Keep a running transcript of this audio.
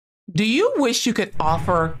Do you wish you could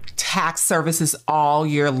offer tax services all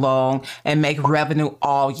year long and make revenue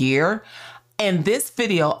all year? In this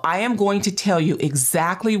video, I am going to tell you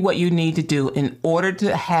exactly what you need to do in order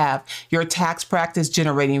to have your tax practice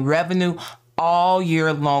generating revenue all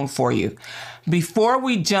year long for you. Before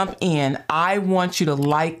we jump in, I want you to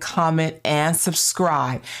like, comment, and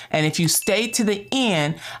subscribe. And if you stay to the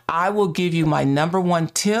end, I will give you my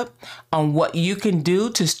 #1 tip on what you can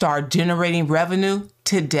do to start generating revenue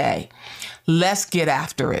today. Let's get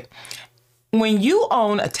after it. When you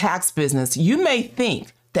own a tax business, you may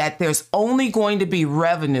think that there's only going to be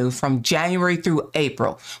revenue from January through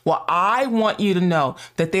April. Well, I want you to know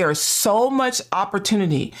that there is so much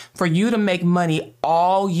opportunity for you to make money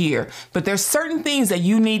all year, but there's certain things that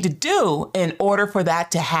you need to do in order for that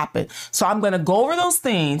to happen. So I'm going to go over those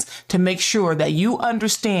things to make sure that you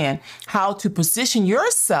understand how to position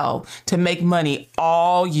yourself to make money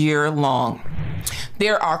all year long.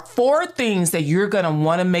 There are 4 things that you're going to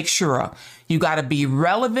want to make sure of. You got to be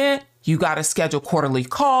relevant. You got to schedule quarterly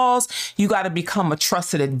calls. You got to become a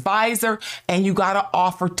trusted advisor, and you got to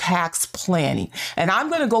offer tax planning. And I'm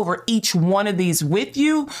going to go over each one of these with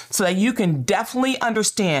you so that you can definitely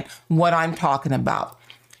understand what I'm talking about.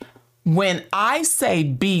 When I say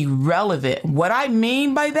be relevant, what I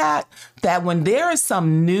mean by that when there is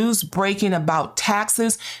some news breaking about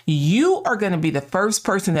taxes, you are going to be the first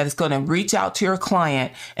person that is going to reach out to your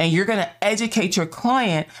client, and you're going to educate your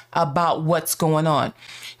client about what's going on.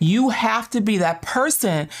 You have to be that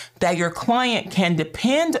person that your client can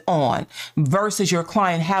depend on versus your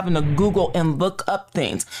client having to Google and look up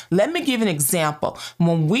things. Let me give an example.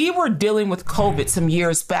 When we were dealing with COVID some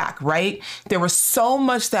years back, right? There was so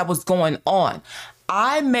much that was going on.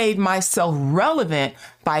 I made myself relevant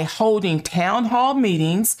by holding town hall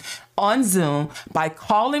meetings on Zoom, by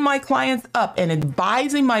calling my clients up and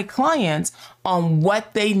advising my clients on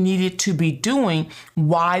what they needed to be doing,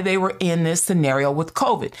 why they were in this scenario with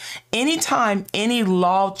COVID. Anytime any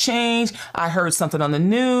law changed, I heard something on the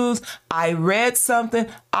news, I read something,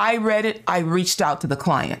 I read it, I reached out to the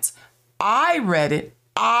clients. I read it,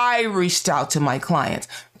 I reached out to my clients.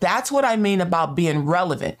 That's what I mean about being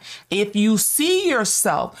relevant. If you see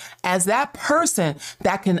yourself as that person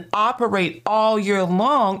that can operate all year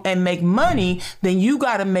long and make money, then you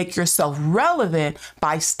got to make yourself relevant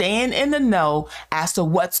by staying in the know as to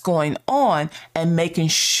what's going on and making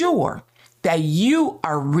sure that you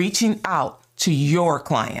are reaching out to your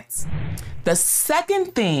clients. The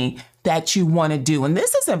second thing that you want to do, and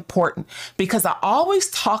this is important because I always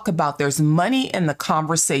talk about there's money in the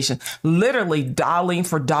conversation, literally dialing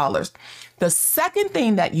for dollars. The second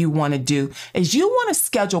thing that you want to do is you want to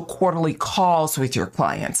schedule quarterly calls with your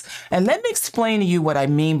clients. And let me explain to you what I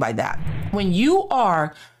mean by that. When you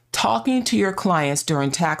are talking to your clients during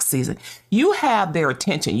tax season, you have their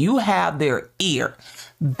attention, you have their ear.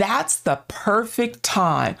 That's the perfect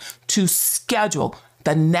time to schedule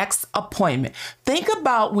the next appointment. Think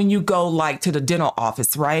about when you go like to the dental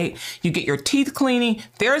office, right? You get your teeth cleaning.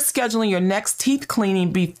 They're scheduling your next teeth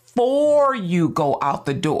cleaning before you go out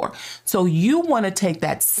the door. So you want to take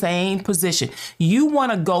that same position. You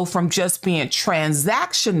want to go from just being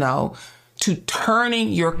transactional to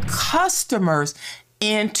turning your customers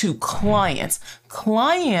into clients.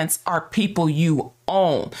 Clients are people you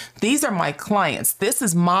own. These are my clients. This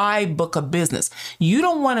is my book of business. You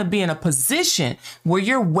don't want to be in a position where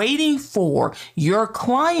you're waiting for your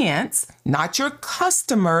clients, not your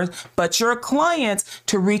customers, but your clients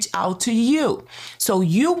to reach out to you. So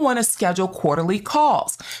you want to schedule quarterly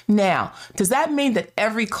calls. Now, does that mean that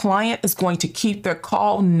every client is going to keep their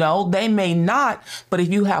call? No, they may not. But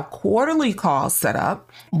if you have quarterly calls set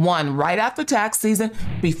up, one right after tax season,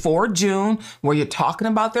 before June, where you're talking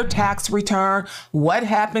about their tax return, what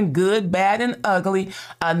happened, good, bad, and ugly.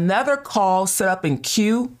 Another call set up in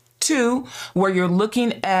Q2, where you're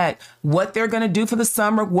looking at what they're going to do for the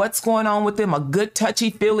summer, what's going on with them, a good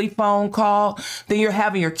touchy-feely phone call. Then you're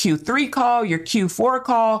having your Q3 call, your Q4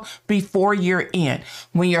 call before year end.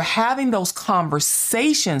 When you're having those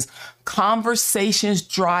conversations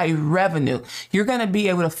drive revenue. You're going to be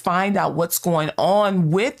able to find out what's going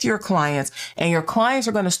on with your clients, and your clients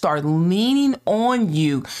are going to start leaning on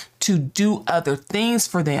you to do other things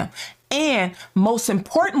for them. And most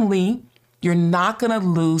importantly, you're not going to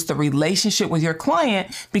lose the relationship with your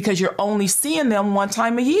client because you're only seeing them one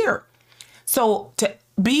time a year. So to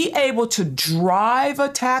be able to drive a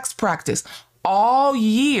tax practice all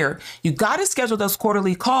year, you got to schedule those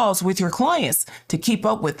quarterly calls with your clients to keep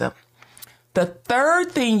up with them. The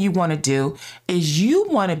third thing you want to do is you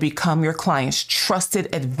want to become your client's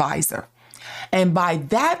trusted advisor. And by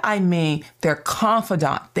that, I mean they're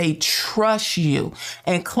confidant. They trust you.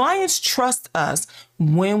 And clients trust us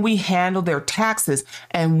when we handle their taxes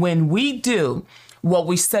and when we do what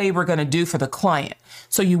we say we're going to do for the client.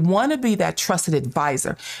 So you want to be that trusted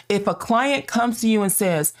advisor. If a client comes to you and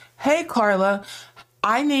says, hey, Karla,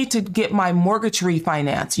 I need to get my mortgage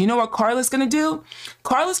refinanced. You know what Karla's going to do?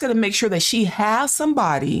 Karla's going to make sure that she has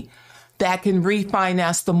somebody that can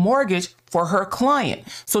refinance the mortgage for her client.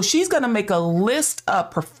 So she's going to make a list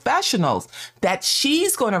of professionals that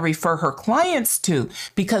she's going to refer her clients to,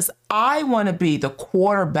 because I want to be the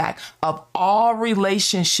quarterback of all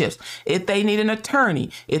relationships. If they need an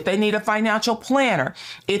attorney, if they need a financial planner,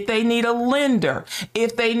 if they need a lender,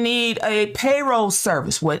 if they need a payroll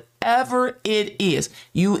service, whatever it is,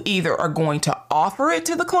 you either are going to offer it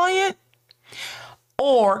to the client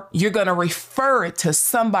or you're going to refer it to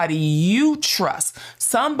somebody you trust,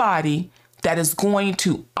 somebody that is going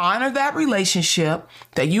to honor that relationship,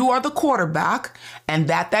 that you are the quarterback, and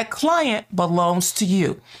that client belongs to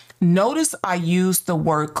you. Notice I use the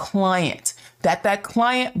word client, that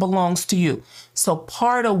client belongs to you. So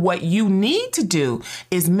part of what you need to do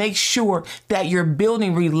is make sure that you're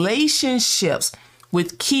building relationships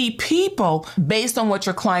with key people based on what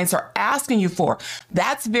your clients are asking you for.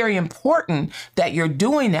 That's very important that you're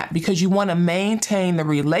doing that, because you want to maintain the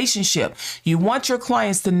relationship. You want your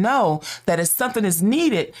clients to know that if something is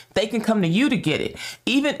needed, they can come to you to get it.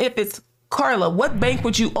 Even if it's, Karla, what bank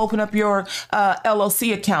would you open up your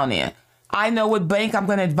LLC account in? I know what bank I'm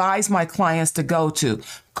going to advise my clients to go to.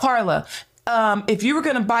 Karla, if you were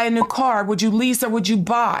going to buy a new car, would you lease or would you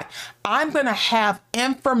buy? I'm going to have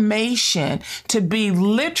information to be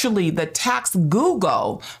literally the tax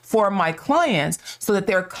Google for my clients so that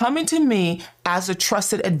they're coming to me as a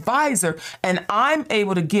trusted advisor, and I'm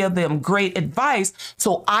able to give them great advice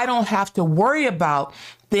so I don't have to worry about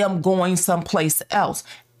them going someplace else.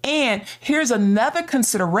 And here's another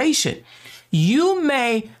consideration. You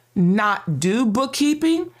may not do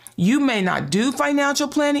bookkeeping. You may not do financial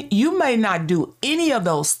planning. You may not do any of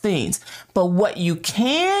those things. But what you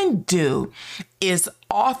can do is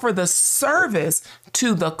offer the service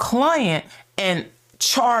to the client and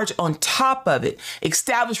charge on top of it.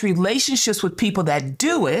 Establish relationships with people that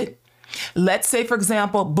do it. Let's say, for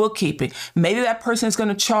example, bookkeeping. Maybe that person is going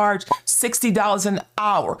to charge $60 an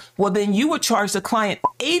hour. Well, then you would charge the client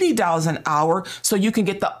 $80 an hour so you can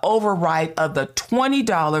get the override of the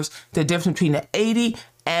 $20, the difference between the 80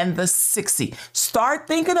 and the 60. Start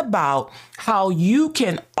thinking about how you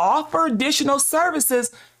can offer additional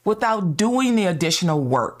services without doing the additional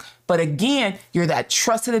work. But again, you're that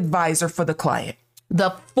trusted advisor for the client.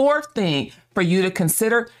 The fourth thing for you to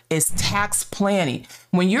consider is tax planning.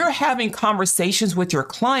 When you're having conversations with your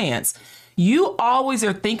clients, you always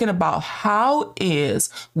are thinking about how is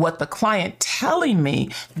what the client telling me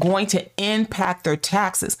going to impact their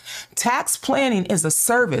taxes. Tax planning is a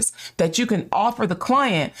service that you can offer the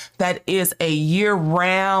client that is a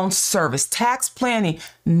year-round service. Tax planning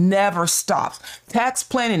never stops. Tax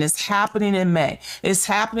planning is happening in May. It's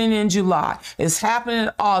happening in July. It's happening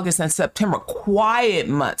in August and September, quiet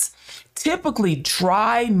months. Typically,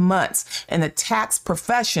 dry months in the tax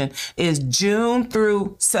profession is June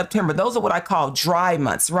through September. Those are what I call dry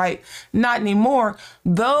months, right? Not anymore.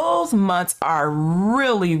 Those months are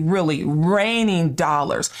really, really raining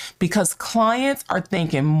dollars because clients are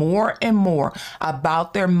thinking more and more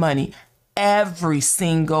about their money every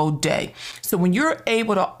single day. So when you're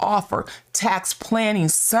able to offer tax planning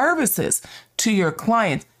services to your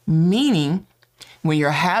clients, meaning when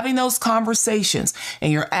you're having those conversations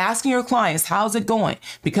and you're asking your clients, how's it going?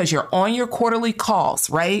 Because you're on your quarterly calls,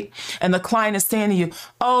 right? And the client is saying to you,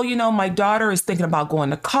 oh, my daughter is thinking about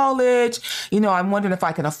going to college. I'm wondering if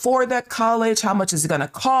I can afford that college. How much is it going to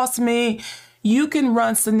cost me? You can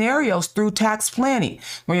run scenarios through tax planning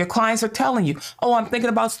where your clients are telling you, oh, I'm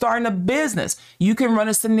thinking about starting a business. You can run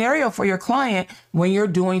a scenario for your client when you're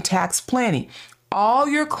doing tax planning. All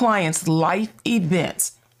your clients' life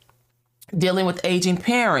events, dealing with aging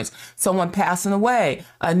parents, someone passing away,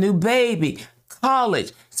 a new baby,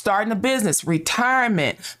 college, starting a business,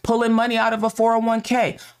 retirement, pulling money out of a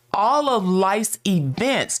 401k. All of life's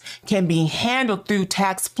events can be handled through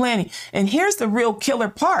tax planning. And here's the real killer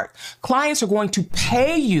part. Clients are going to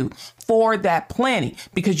pay you for that planning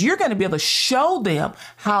because you're going to be able to show them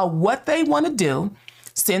how what they want to do,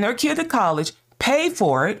 send their kid to college, pay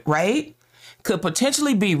for it, right? Could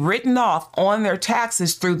potentially be written off on their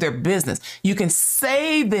taxes through their business. You can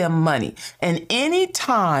save them money. And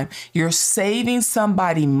anytime you're saving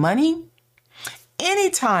somebody money,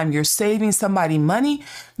 anytime you're saving somebody money,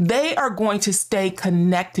 they are going to stay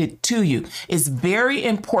connected to you. It's very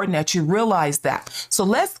important that you realize that. So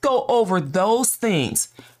let's go over those things.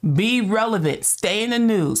 Be relevant, stay in the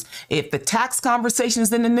news. If the tax conversation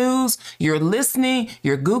is in the news, you're listening,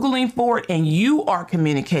 you're Googling for it, and you are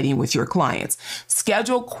communicating with your clients.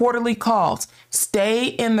 Schedule quarterly calls. Stay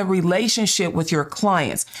in the relationship with your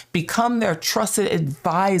clients. Become their trusted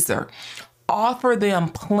advisor. Offer them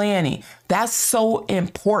planning. That's so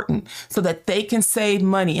important so that they can save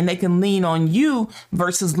money and they can lean on you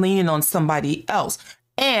versus leaning on somebody else.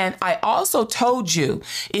 And I also told you,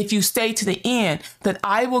 if you stay to the end, that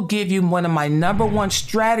I will give you one of my #1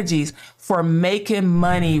 strategies for making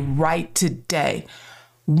money right today.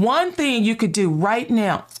 One thing you could do right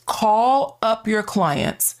now, call up your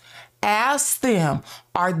clients. Ask them,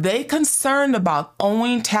 are they concerned about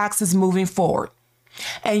owing taxes moving forward?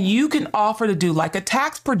 And you can offer to do like a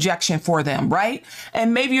tax projection for them, right?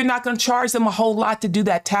 And maybe you're not going to charge them a whole lot to do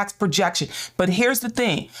that tax projection. But here's the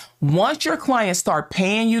thing. Once your clients start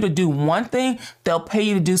paying you to do one thing, they'll pay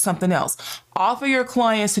you to do something else. Offer your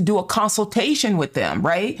clients to do a consultation with them,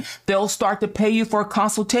 right? They'll start to pay you for a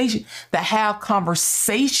consultation, to have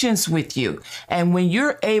conversations with you. And when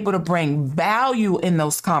you're able to bring value in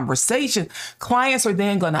those conversations, clients are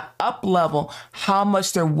then going to up-level how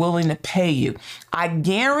much they're willing to pay you. I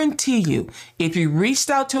guarantee you, if you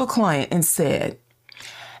reached out to a client and said,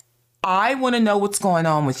 I want to know what's going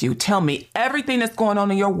on with you. Tell me everything that's going on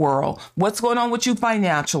in your world. What's going on with you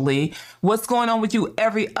financially? What's going on with you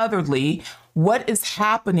every otherly? What is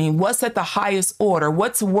happening? What's at the highest order?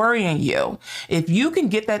 What's worrying you? If you can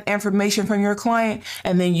get that information from your client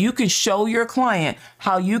and then you can show your client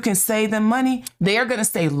how you can save them money, they are going to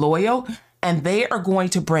stay loyal and they are going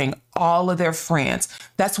to bring all of their friends.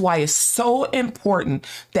 That's why it's so important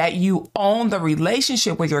that you own the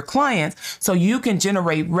relationship with your clients so you can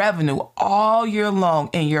generate revenue all year long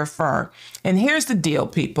in your firm. And here's the deal,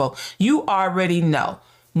 people. You already know.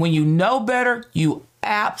 When you know better, you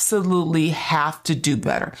absolutely have to do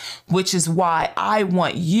better, which is why I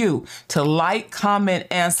want you to like, comment,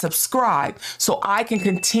 and subscribe so I can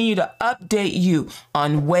continue to update you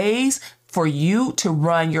on ways for you to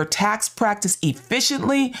run your tax practice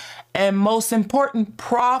efficiently and, most important,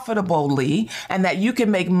 profitably, and that you can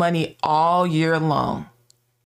make money all year long.